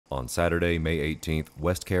On Saturday, May 18th,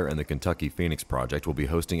 WestCare and the Kentucky Phoenix Project will be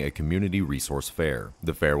hosting a community resource fair.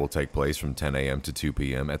 The fair will take place from 10 a.m. to 2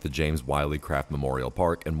 p.m. at the James Wiley Craft Memorial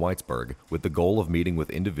Park in Whitesburg, with the goal of meeting with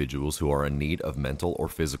individuals who are in need of mental or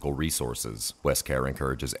physical resources. WestCare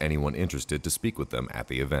encourages anyone interested to speak with them at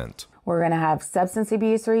the event. We're going to have substance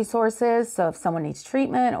abuse resources, so if someone needs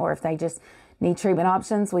treatment or if they just need treatment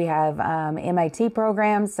options, we have MAT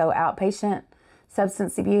programs, so outpatient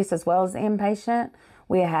substance abuse as well as inpatient.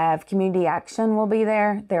 We have community action will be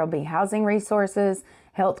there. There will be housing resources,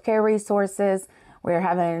 healthcare resources. We're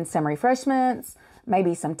having some refreshments,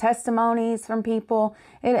 maybe some testimonies from people,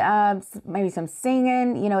 maybe some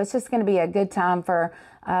singing. You know, it's just going to be a good time for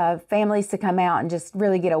families to come out and just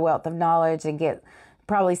really get a wealth of knowledge and get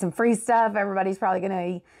probably some free stuff. Everybody's probably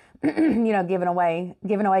going to be, you know, giving away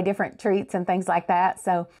different treats and things like that.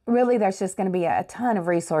 So really, there's just going to be a ton of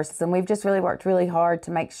resources, and we've just really worked really hard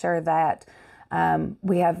to make sure that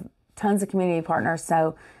we have tons of community partners.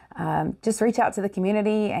 So just reach out to the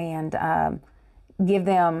community and give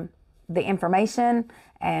them the information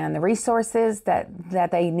and the resources that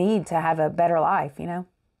they need to have a better life, you know.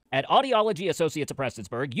 At Audiology Associates of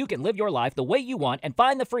Prestonsburg, you can live your life the way you want and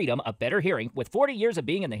find the freedom of better hearing. With 40 years of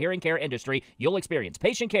being in the hearing care industry, you'll experience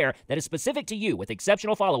patient care that is specific to you with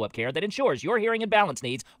exceptional follow-up care that ensures your hearing and balance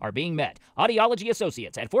needs are being met. Audiology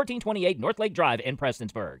Associates at 1428 North Lake Drive in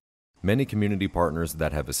Prestonsburg. Many community partners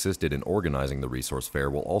that have assisted in organizing the resource fair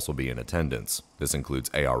will also be in attendance. This includes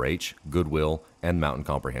ARH, Goodwill, and Mountain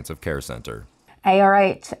Comprehensive Care Center.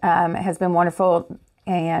 ARH has been wonderful,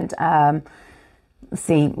 and let's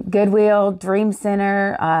see, Goodwill, Dream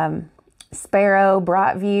Center, Sparrow,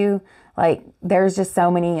 Brightview, like there's just so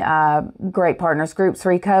many great partners. Groups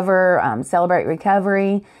Recover, Celebrate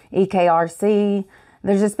Recovery, EKRC.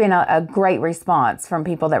 There's just been a great response from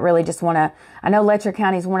people that really just want to. I know Letcher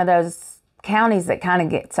County is one of those counties that kind of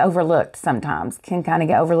gets overlooked sometimes, can kind of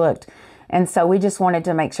get overlooked. And so we just wanted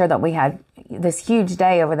to make sure that we had this huge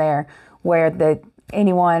day over there where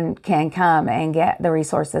anyone can come and get the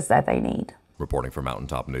resources that they need. Reporting for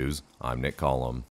Mountaintop News, I'm Nick Collum.